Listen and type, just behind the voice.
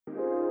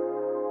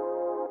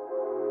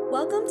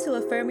Welcome to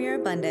Affirm Your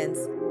Abundance,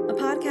 a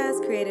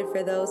podcast created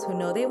for those who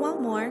know they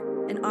want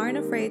more and aren't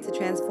afraid to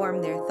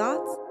transform their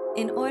thoughts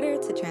in order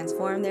to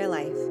transform their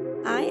life.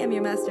 I am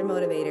your master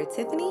motivator,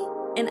 Tiffany,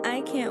 and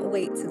I can't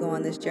wait to go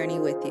on this journey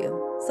with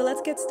you. So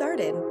let's get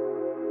started.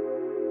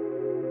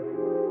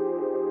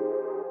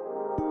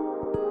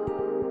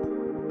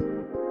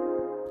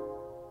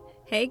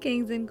 Hey,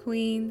 kings and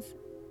queens.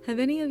 Have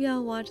any of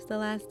y'all watched The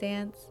Last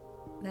Dance,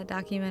 that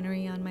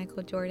documentary on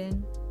Michael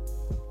Jordan?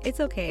 It's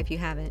okay if you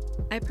haven't.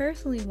 I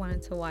personally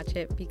wanted to watch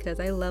it because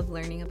I love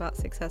learning about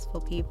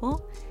successful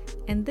people,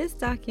 and this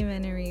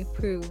documentary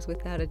proves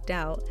without a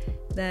doubt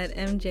that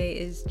MJ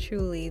is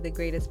truly the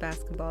greatest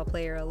basketball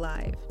player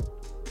alive.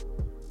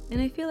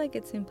 And I feel like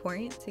it's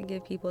important to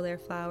give people their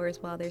flowers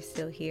while they're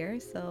still here,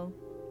 so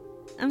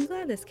I'm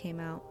glad this came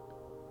out.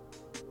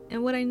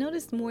 And what I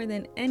noticed more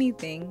than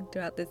anything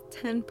throughout this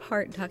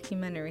 10-part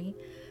documentary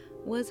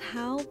was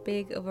how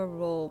big of a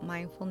role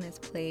mindfulness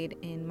played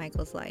in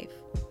Michael's life.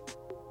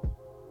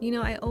 You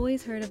know, I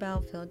always heard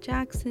about Phil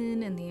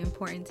Jackson and the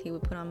importance he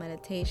would put on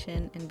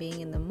meditation and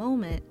being in the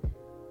moment,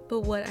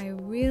 but what I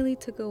really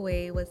took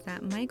away was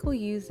that Michael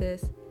used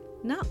this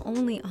not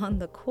only on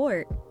the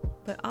court,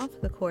 but off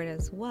the court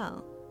as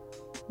well.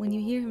 When you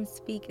hear him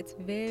speak, it's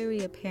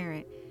very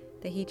apparent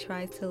that he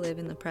tries to live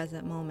in the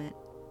present moment.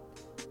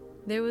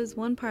 There was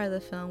one part of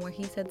the film where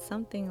he said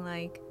something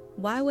like,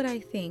 "Why would I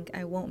think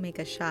I won't make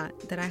a shot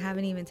that I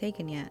haven't even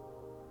taken yet?"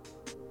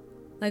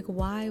 Like,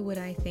 why would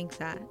I think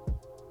that?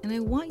 And I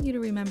want you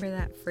to remember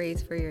that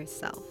phrase for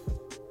yourself,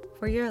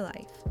 for your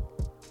life.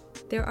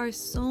 There are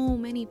so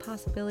many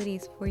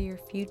possibilities for your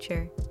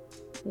future.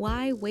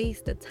 Why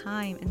waste the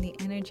time and the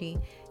energy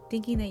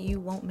thinking that you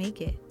won't make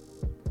it?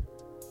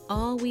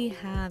 All we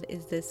have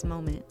is this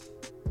moment.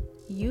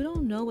 You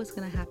don't know what's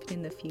going to happen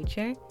in the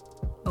future,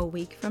 a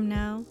week from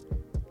now,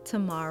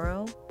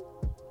 tomorrow.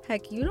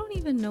 Heck, you don't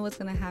even know what's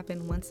going to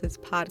happen once this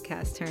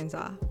podcast turns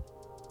off.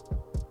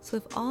 So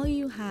if all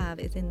you have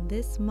is in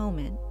this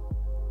moment,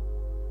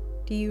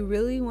 do you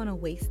really want to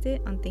waste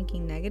it on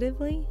thinking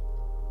negatively?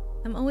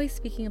 I'm always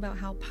speaking about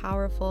how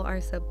powerful our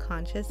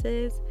subconscious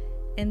is,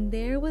 and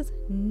there was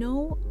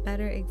no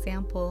better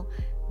example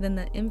than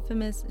the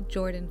infamous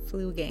Jordan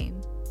flu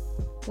game,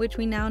 which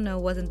we now know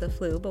wasn't the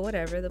flu, but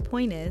whatever. The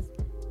point is,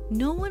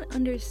 no one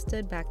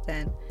understood back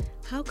then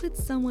how could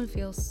someone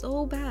feel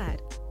so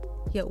bad,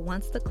 yet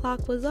once the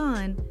clock was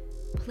on,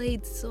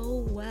 played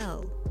so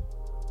well.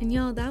 And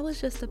y'all, that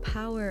was just the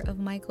power of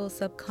Michael's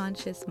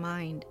subconscious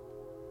mind.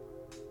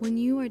 When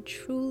you are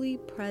truly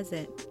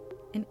present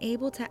and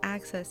able to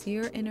access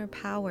your inner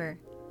power,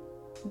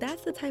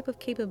 that's the type of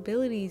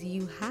capabilities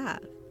you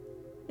have.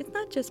 It's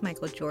not just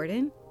Michael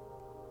Jordan.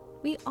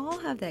 We all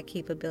have that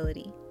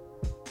capability.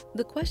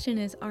 The question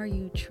is, are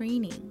you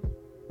training?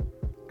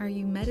 Are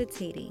you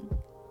meditating?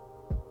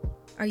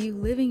 Are you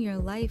living your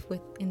life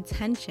with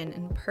intention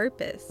and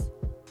purpose?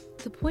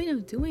 The point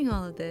of doing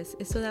all of this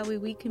is so that way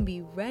we can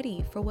be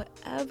ready for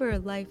whatever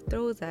life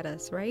throws at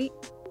us, right?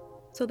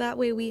 So that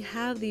way we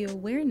have the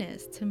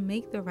awareness to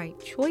make the right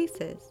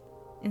choices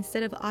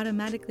instead of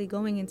automatically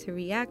going into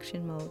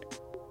reaction mode.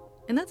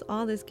 And that's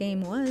all this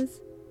game was.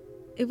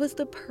 It was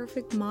the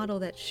perfect model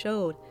that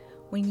showed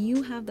when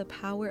you have the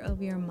power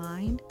of your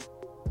mind,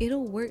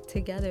 it'll work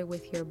together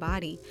with your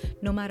body,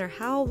 no matter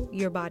how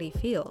your body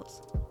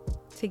feels,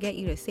 to get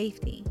you to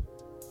safety.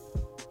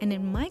 And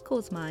in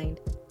Michael's mind,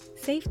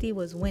 safety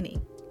was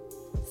winning.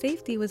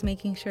 Safety was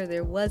making sure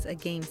there was a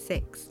game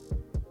 6.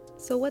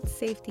 So what's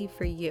safety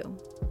for you?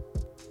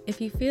 If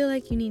you feel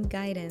like you need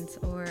guidance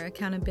or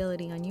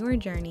accountability on your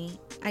journey,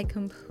 I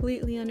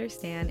completely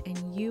understand,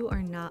 and you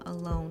are not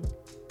alone.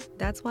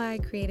 That's why I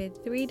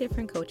created 3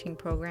 different coaching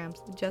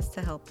programs just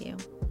to help you.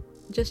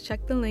 Just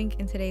check the link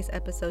in today's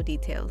episode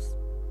details.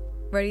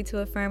 Ready to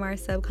affirm our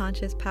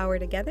subconscious power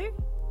together?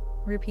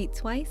 Repeat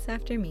twice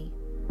after me.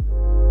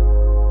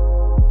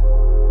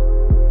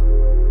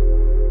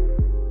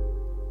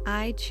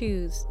 I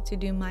choose to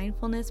do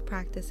mindfulness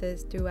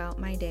practices throughout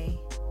my day.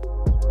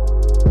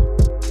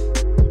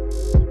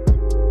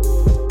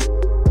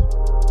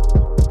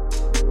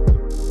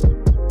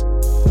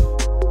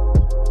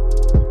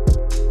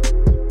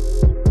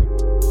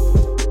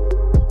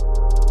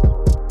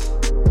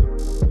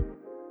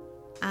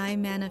 I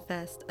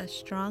manifest a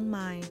strong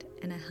mind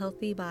and a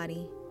healthy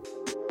body.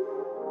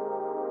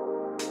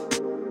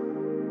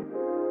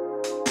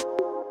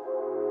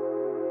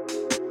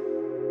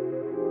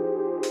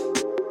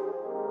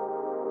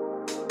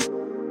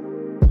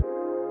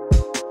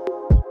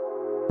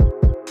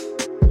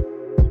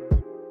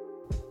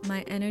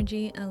 My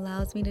energy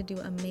allows me to do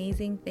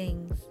amazing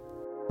things.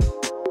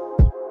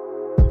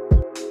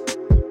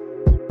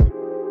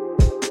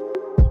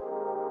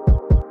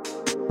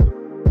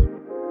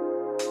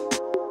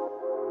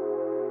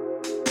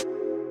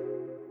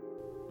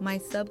 My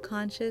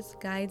subconscious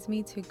guides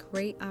me to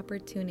great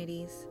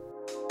opportunities.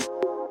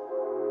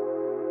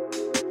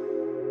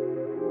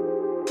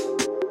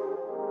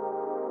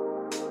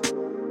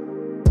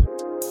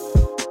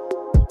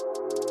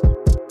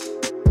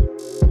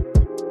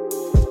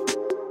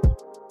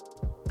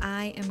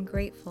 I am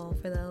grateful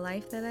for the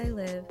life that I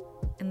live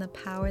and the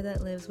power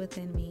that lives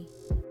within me.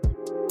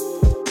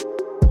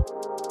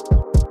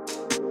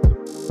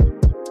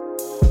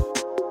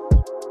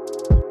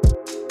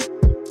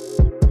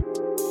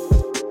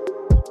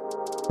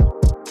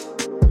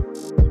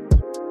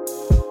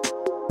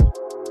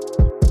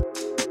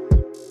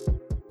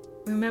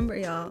 Remember,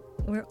 y'all,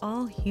 we're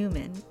all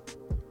human.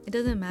 It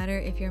doesn't matter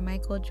if you're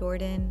Michael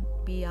Jordan,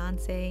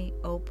 Beyonce,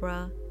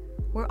 Oprah.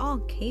 We're all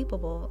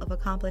capable of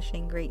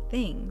accomplishing great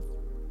things.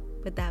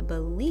 But that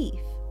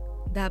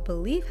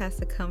belief has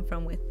to come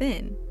from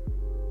within.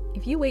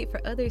 If you wait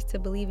for others to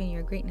believe in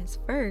your greatness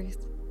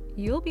first,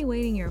 you'll be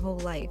waiting your whole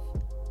life.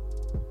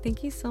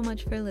 Thank you so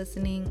much for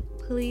listening.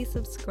 Please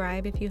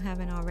subscribe if you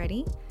haven't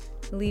already.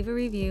 Leave a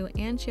review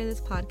and share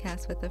this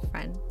podcast with a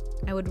friend.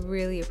 I would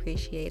really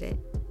appreciate it.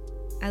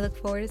 I look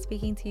forward to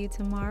speaking to you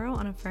tomorrow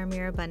on Affirm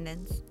Your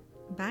Abundance.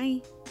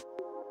 Bye.